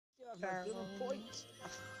have no points.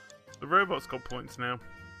 The robot's got points now.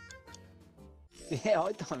 Yeah,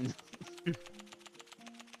 I don't know.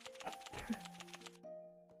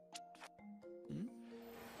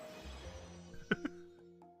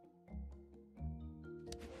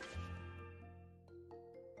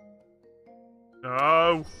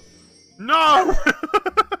 No! No!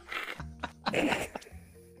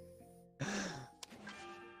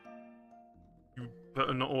 You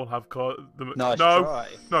better not all have cards. Nice no! try.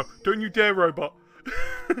 No! Don't you dare, robot!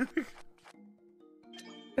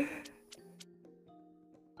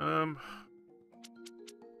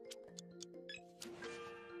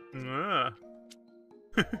 Yeah.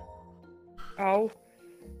 Oh.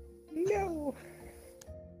 No.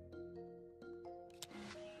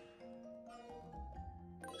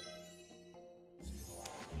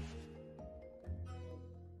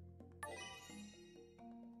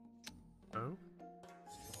 Oh.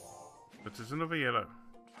 But there's another yellow.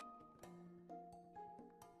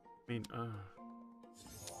 I mean,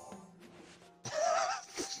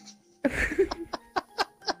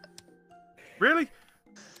 Really?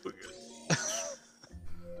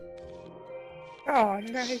 Oh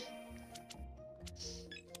no. See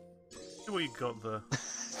what you got there.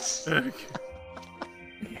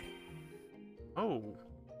 Oh.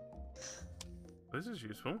 This is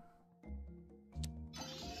useful.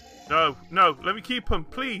 No, no, let me keep them,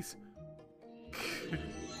 please.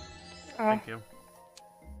 Thank you.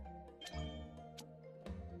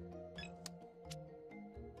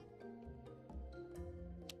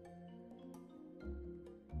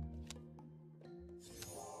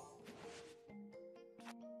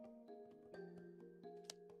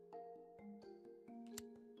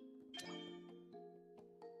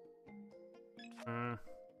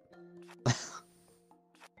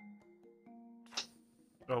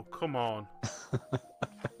 Oh, come on.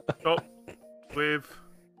 Stop with...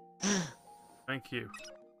 Thank you.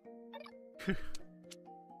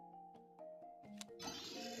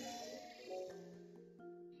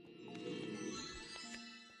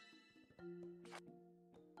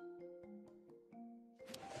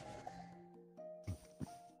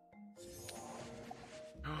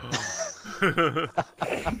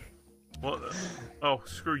 What the... Oh,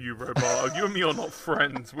 screw you, robot. You and me are not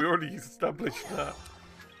friends. We already established that.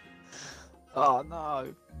 Oh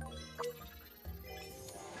no.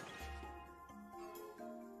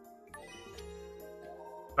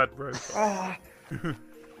 Bad robot. Ah.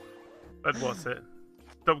 Bad what's it?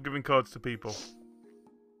 Stop giving cards to people.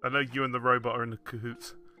 I know you and the robot are in the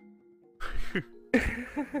cahoots.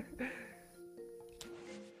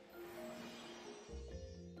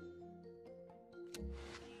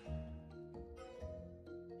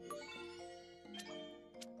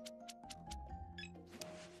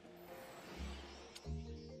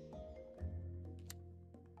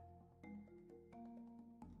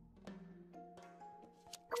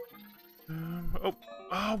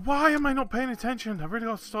 Oh, why am I not paying attention? I really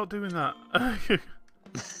got to start doing that.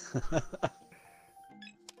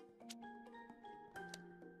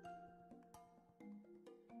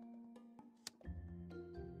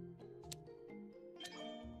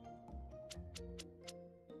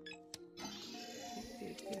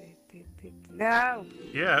 No.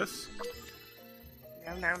 Yes.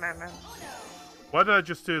 No, no, no, no. Why did I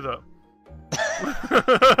just do that?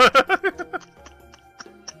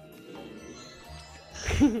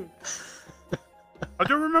 I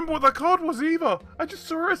don't remember what that card was either. I just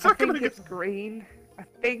saw it a second ago. I think it's green. I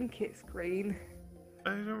think it's green. I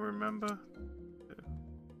don't remember.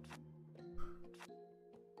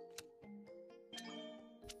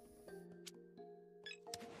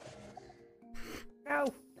 No.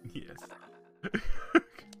 Yes.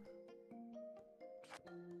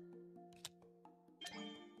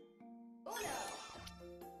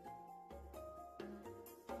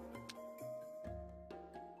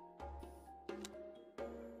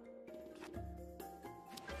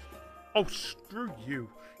 Oh, screw you.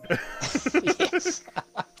 Yes.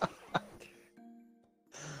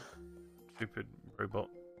 Stupid robot.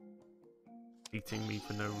 Eating me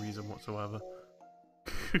for no reason whatsoever.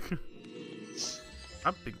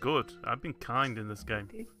 I've been good. I've been kind in this game.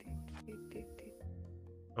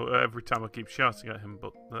 Oh, every time I keep shouting at him,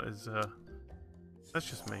 but that is, that's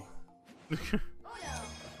just me.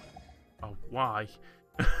 Oh, why?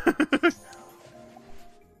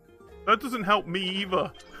 That doesn't help me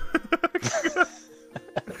either.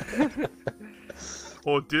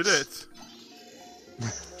 Or did it?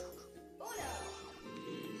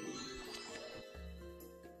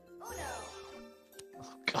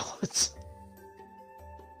 Oh God.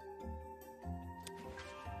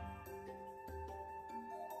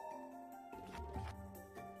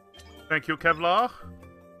 Thank you, Kevlar.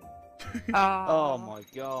 Oh my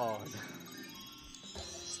god.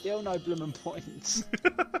 Still no bloomin' points.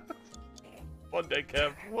 One day,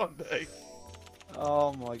 Kev. One day.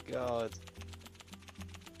 Oh my god.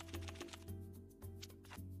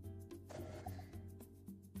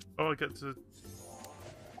 Oh, I get to.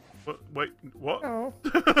 What? Wait, what? Oh.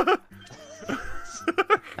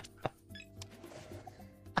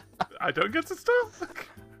 I don't get to stop.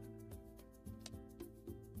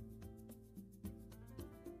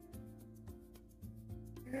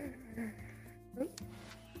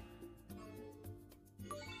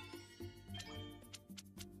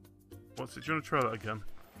 What's it? Do you want to try that again?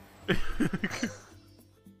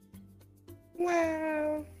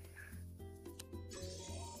 Wow.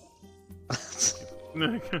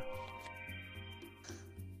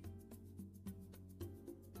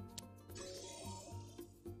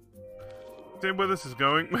 See where this is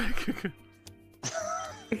going.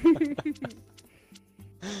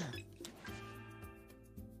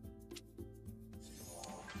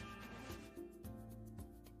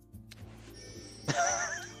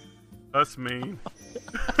 That's mean.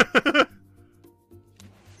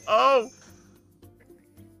 Oh!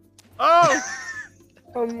 Oh!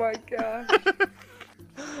 Oh my god.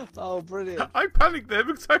 Oh, brilliant. I panicked there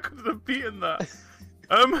because I couldn't have beaten that.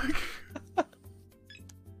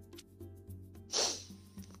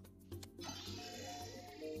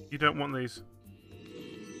 You don't want these.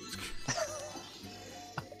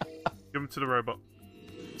 Give them to the robot.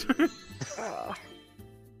 Oh.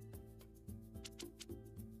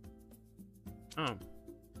 Oh.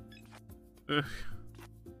 Ugh.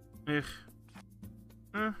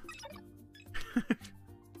 Ugh.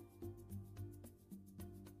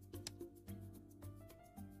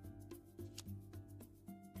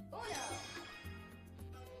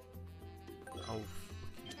 Oh,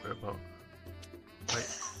 fucking robot. Wait,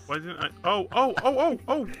 why didn't I? Oh!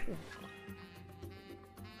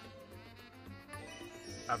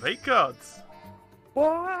 I have 8 cards.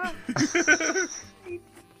 What?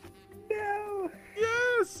 No.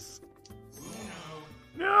 Yes.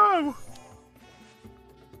 No.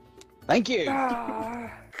 Thank you.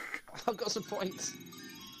 Ah. I've got some points.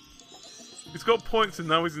 He's got points and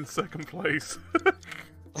now he's in second place.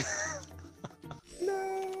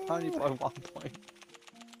 No. Only by 1 point.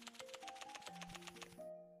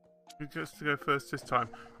 Who gets to go first this time?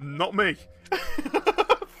 Not me.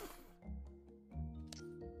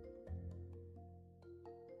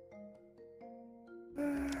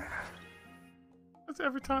 That's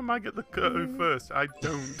every time I get the go first. I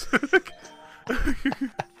don't.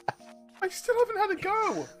 I still haven't had a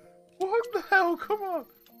go. What the hell? Come on.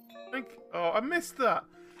 Oh, I missed that.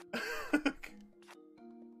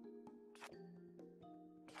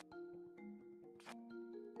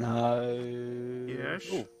 No. Yes.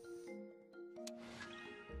 Ooh.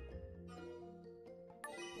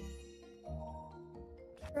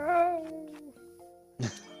 No.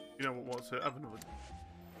 You know what? What's it? Have another.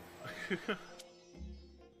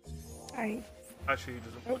 Thanks. Actually, he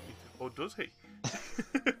doesn't want you to. Or does he?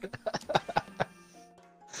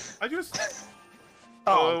 I just.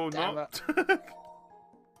 Oh, Oh, damn not.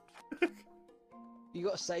 You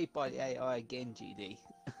got saved by the AI again, GD.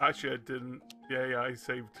 Actually, I didn't. Yeah, I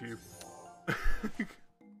saved you.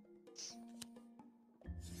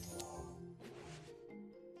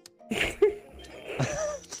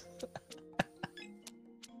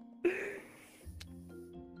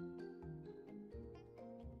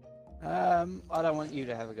 I don't want you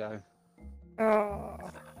to have a go. Oh.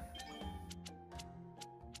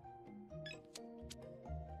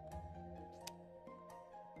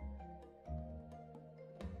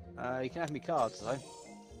 You can have me cards though.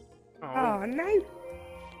 Oh no.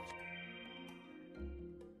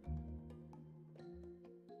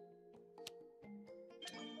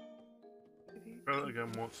 Try that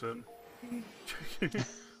again, what's it?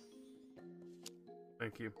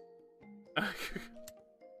 Thank you.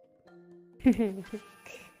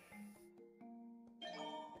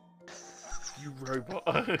 You robot.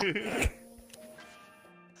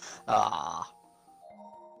 Ah.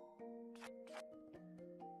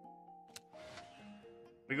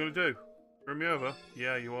 What are you gonna do? Throw me over?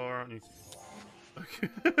 Yeah, you are, aren't you? Okay.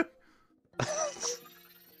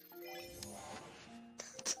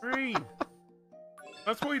 Green!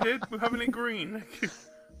 That's what he did, we're having it green.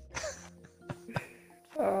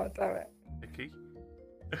 Oh damn it. Nicky.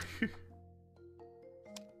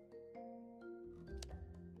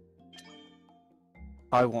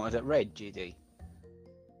 I wanted it red, GD.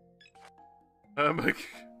 Okay.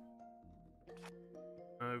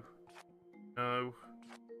 No. No.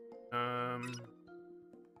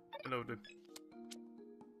 Hello, dude.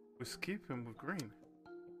 We're skipping with green.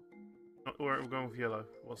 Oh, we're going with yellow.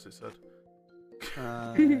 What's it said?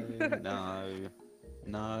 No.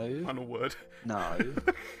 No. Final word. No.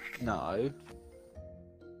 No.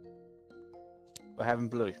 We're having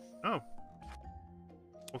blue. Oh.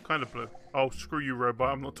 What kind of blue? Oh, screw you,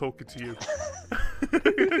 robot. I'm not talking to you.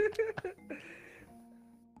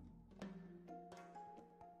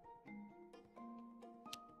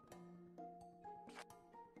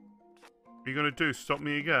 What are you going to do? Stop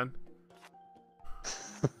me again?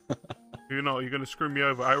 You're not. You're going to screw me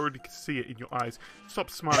over. I already can see it in your eyes. Stop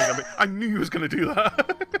smiling at me. I knew you was going to do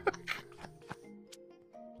that.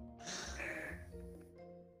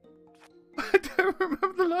 I don't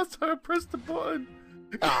remember the last time I pressed the button.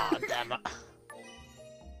 Ah, damn it.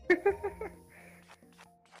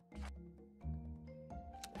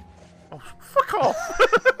 Oh, fuck off!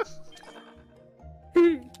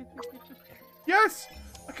 Yes!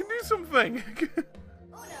 I can do something!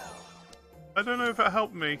 I don't know if it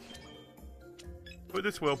helped me. But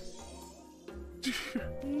this will.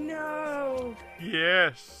 No.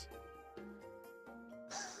 Yes!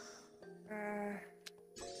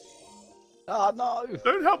 Oh, no!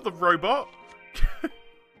 Don't help the robot!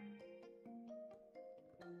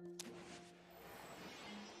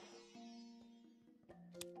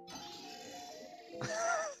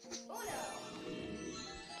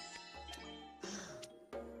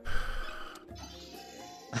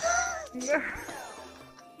 No.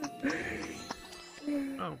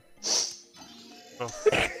 Oh. Oh.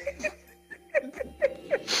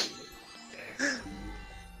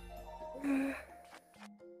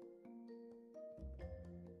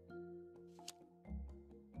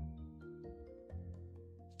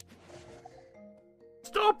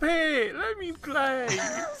 Stop it! Let me play!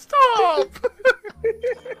 Stop!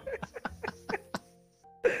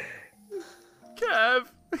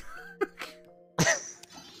 Kev!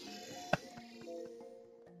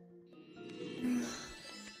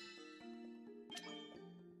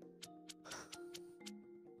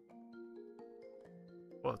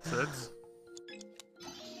 What's it?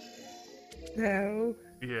 No.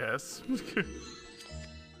 Yes.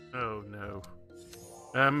 Oh no.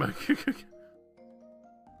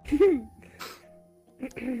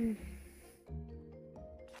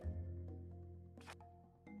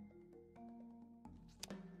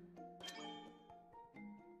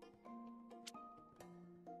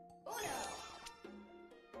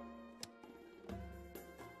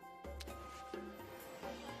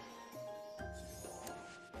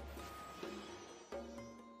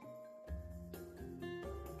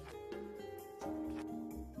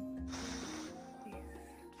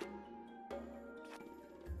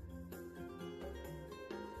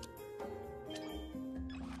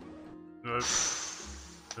 Nope.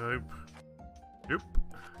 Nope. Nope.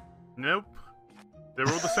 Nope. They're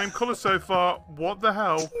all the same colour so far. What the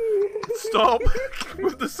hell? Stop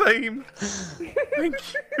with the same.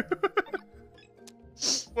 Thank you.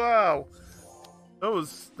 Wow.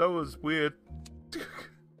 That was weird.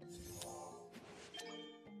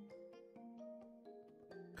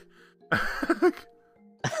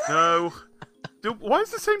 No. Dude, why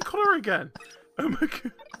is the same colour again? Oh my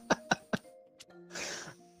god.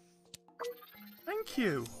 Thank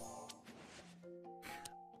you.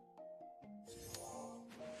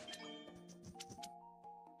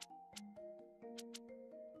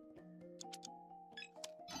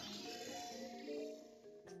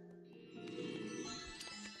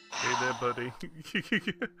 Hey there, buddy.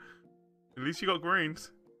 At least you got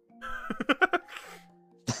greens.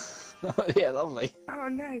 Yeah, lovely. Oh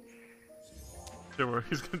no. Don't worry,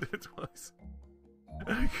 he's gonna do it twice.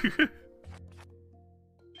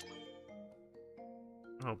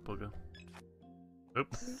 Oh, bugger.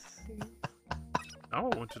 Nope. Oh, I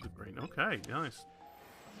wanted the green. Okay, nice.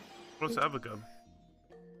 Let's have a go.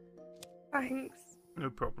 Thanks.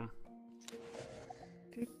 No problem.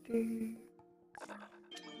 Do-do.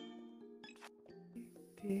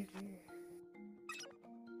 Do-do.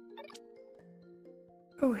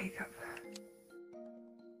 Oh, hiccup.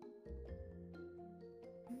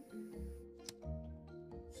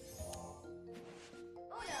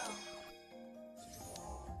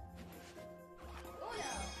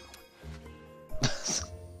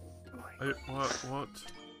 What?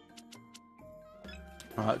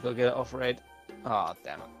 Alright, gotta get it off red. Ah,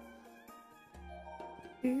 damn it.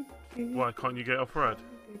 Do-do. Why can't you get off red?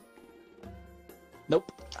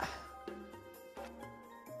 Nope.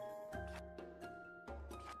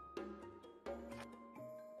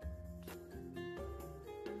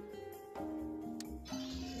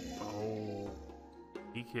 Oh,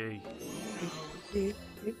 EK.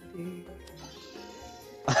 Do-do-do.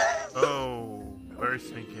 Oh, very very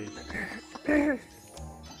sneaky.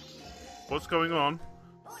 What's going on?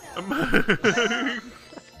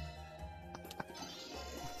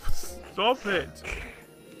 Stop it!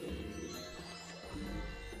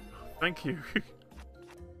 Thank you.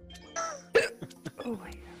 Oh my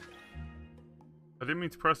god. I didn't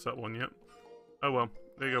mean to press that one yet. Oh well,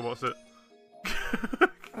 there you go, what's it?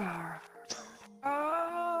 Oh,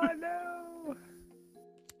 oh no!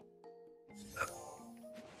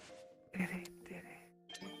 Did it, did it,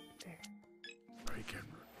 did it. Break it.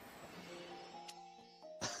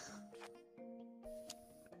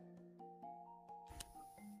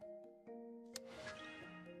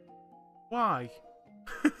 Why?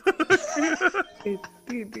 Did.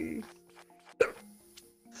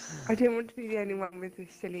 I didn't want to be the only one with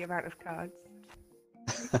this silly amount of cards.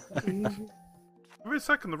 Give me a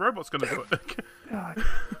second, the robot's gonna do it. God.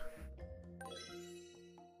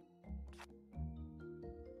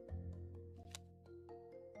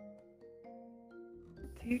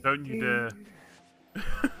 Don't you dare.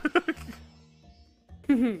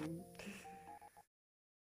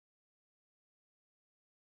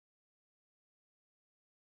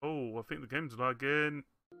 Oh, I think the game's lagging.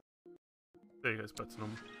 There you go, it's better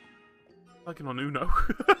than lagging on Uno.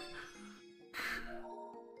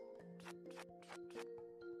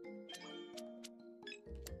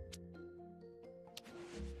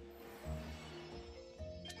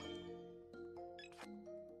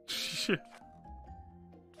 Shit.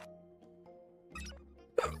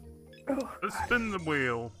 Oh, Let's spin the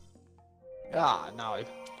wheel. Ah, no.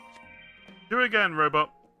 Do it again,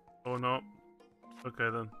 robot. Or not. Okay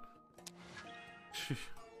then.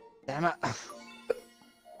 Damn it. I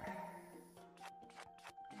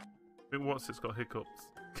think what's it's got hiccups.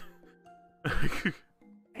 I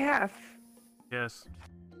have. Yes.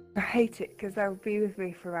 I hate it because they'll be with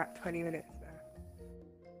me for about 20 minutes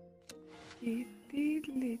now.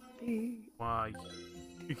 Why?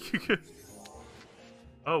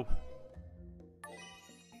 Oh.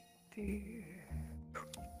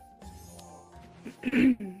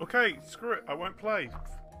 Okay, screw it. I won't play.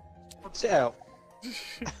 Sit out.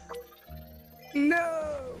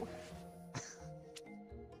 No!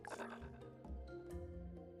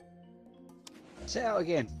 Sit out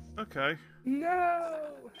again. Okay. No!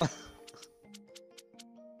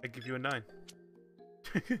 I give you a 9.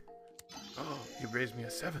 Oh, you raised me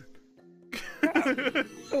a 7.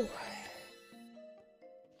 Oh.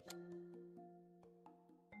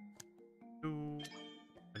 2.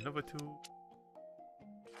 Another 2.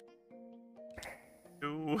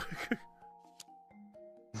 2.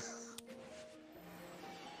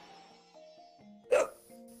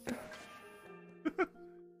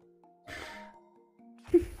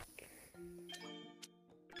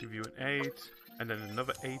 Give you an 8, and then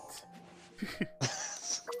another 8,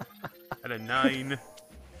 and a 9.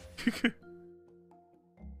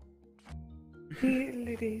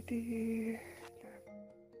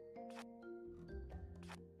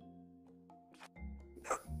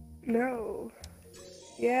 No.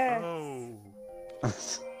 Yes. Oh.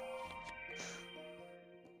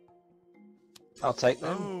 I'll take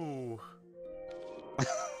them. Oh.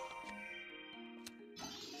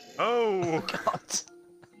 Oh. God.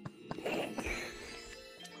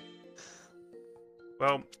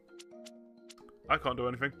 Well, I can't do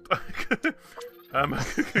anything. Might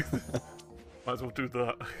as well do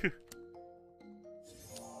that.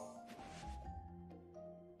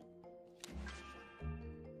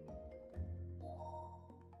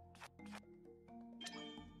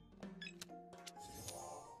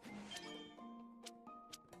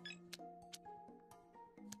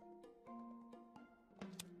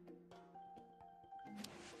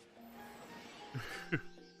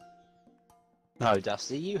 No,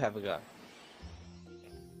 Dusty, you have a go.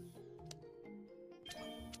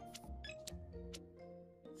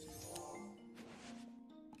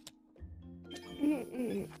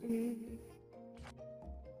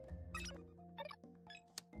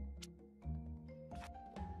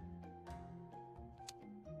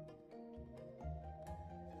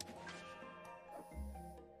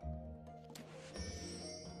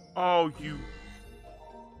 Oh, you.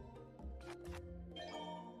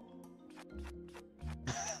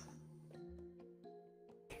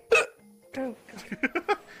 Oh, God.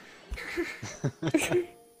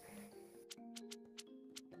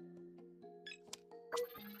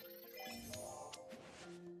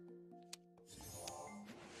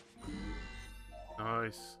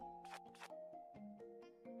 Nice.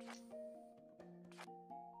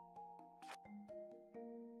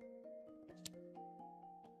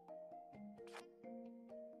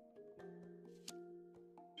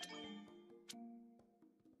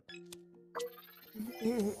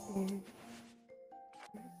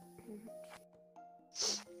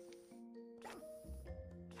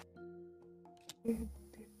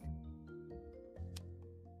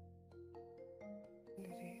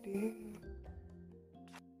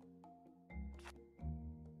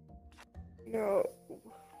 No.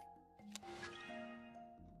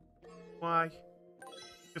 Why?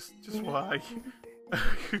 Just why? I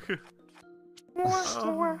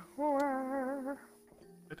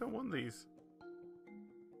don't want these. I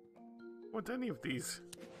want any of these.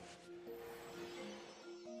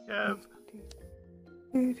 Kev,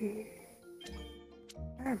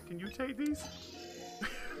 can you take these?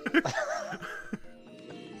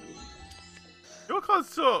 Your cards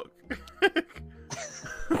suck.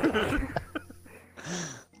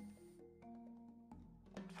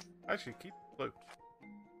 Actually, keep it blue.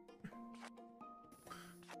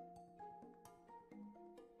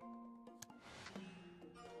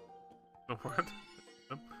 No, what?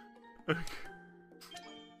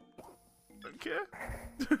 Don't care.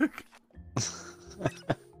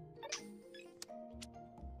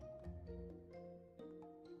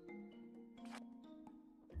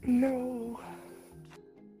 No.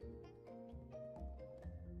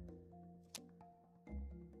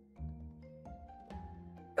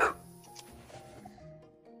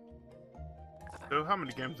 So, how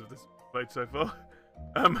many games have this played so far?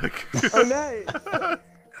 Oh no.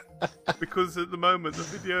 Because at the moment the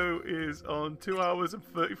video is on 2 hours and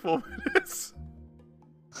 34 minutes.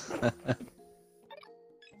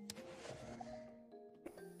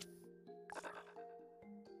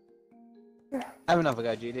 Have another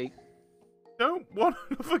go, GD. Don't want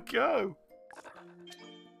another go.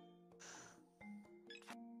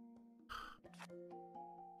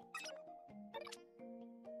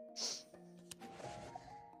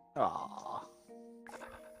 Aww.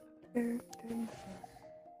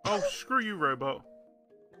 Oh, screw you, robot.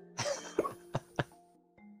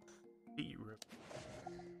 Eat you, robot.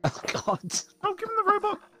 Oh God. Oh, give him the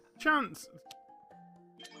robot chance.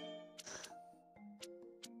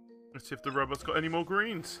 Let's see if the robot's got any more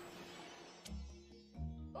greens.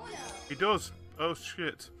 He does. Oh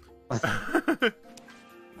shit.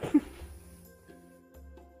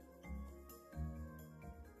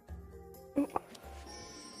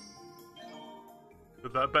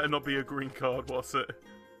 But that better not be a green card, what's it?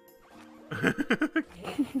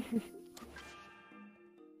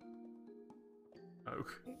 Oh.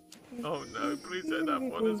 Oh no, please say that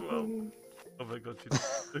one as well. Oh my god,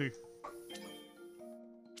 you.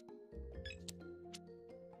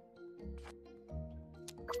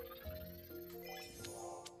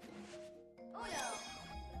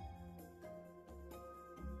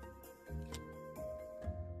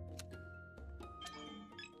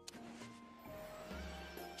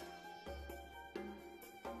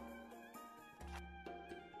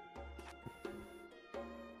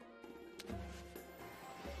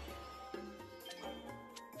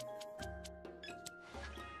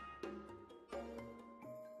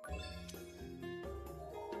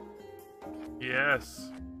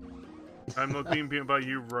 Yes. I'm not being beaten by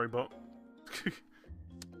you, robot.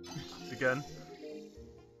 Again.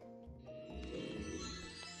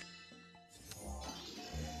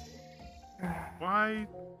 Why?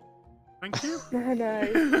 Thank you. No.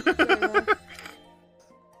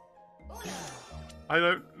 I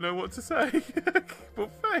don't know what to say.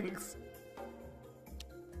 But thanks.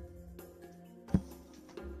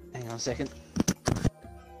 Hang on a second.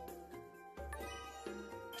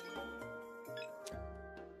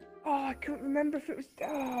 Oh, I couldn't remember if it was.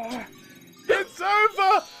 Oh, It's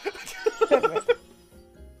over!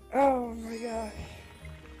 oh my gosh.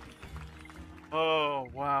 Oh,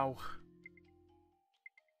 wow.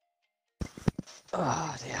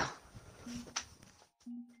 Oh dear.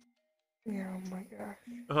 Yeah, oh my gosh.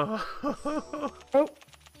 Oh. Oh.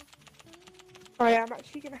 I am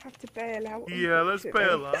actually going to have to bail out. Yeah, let's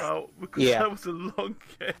bail out, because Yeah. that was a long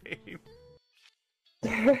game.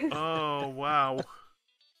 Oh, wow.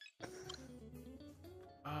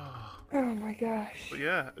 Oh. Oh my gosh. But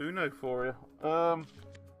yeah, Uno for you.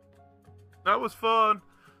 That was fun.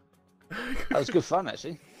 That was good fun,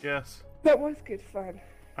 actually. Yes. That was good fun.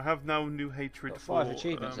 I have now new hatred Got for... 5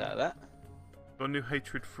 achievements out of that. Got new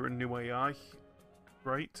hatred for a new AI.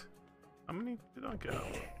 Great. How many did I get out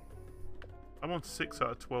of? I'm on 6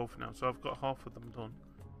 out of 12 now, so I've got half of them done.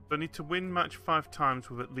 So I need to win match 5 times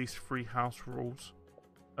with at least 3 house rules.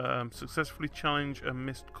 Successfully challenge a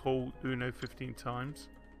missed call Uno 15 times.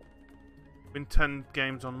 Win 10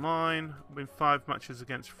 games online. Win 5 matches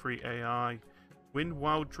against free AI. Win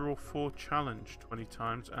Wild Draw 4 challenge 20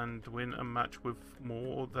 times. And win a match with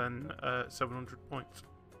more than 700 points.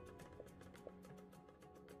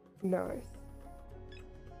 Nice.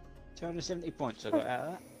 270 points I got out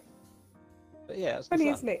of that. But yeah, it's good Funny,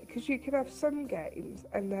 fun. isn't it? Because you can have some games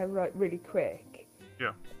and they're like really quick.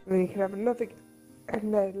 Yeah. And then you can have another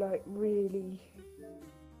and they're like really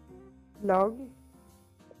long.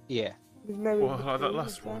 Yeah. There's no Well, in like that between,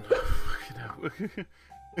 last is one.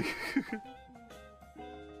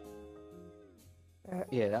 there?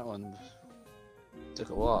 Yeah, that one took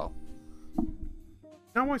a while.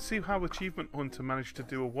 Now I see how Achievement Hunter managed to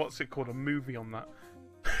do a movie on that.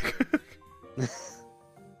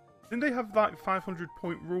 Didn't they have like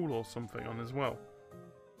 500-point rule or something on as well?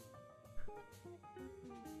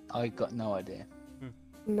 I got no idea.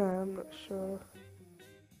 No, I'm not sure.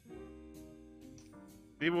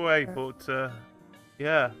 Either way, but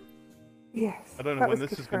yeah. Yes. I don't know that when was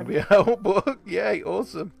this good is going fun. to be out, but yay,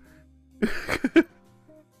 awesome.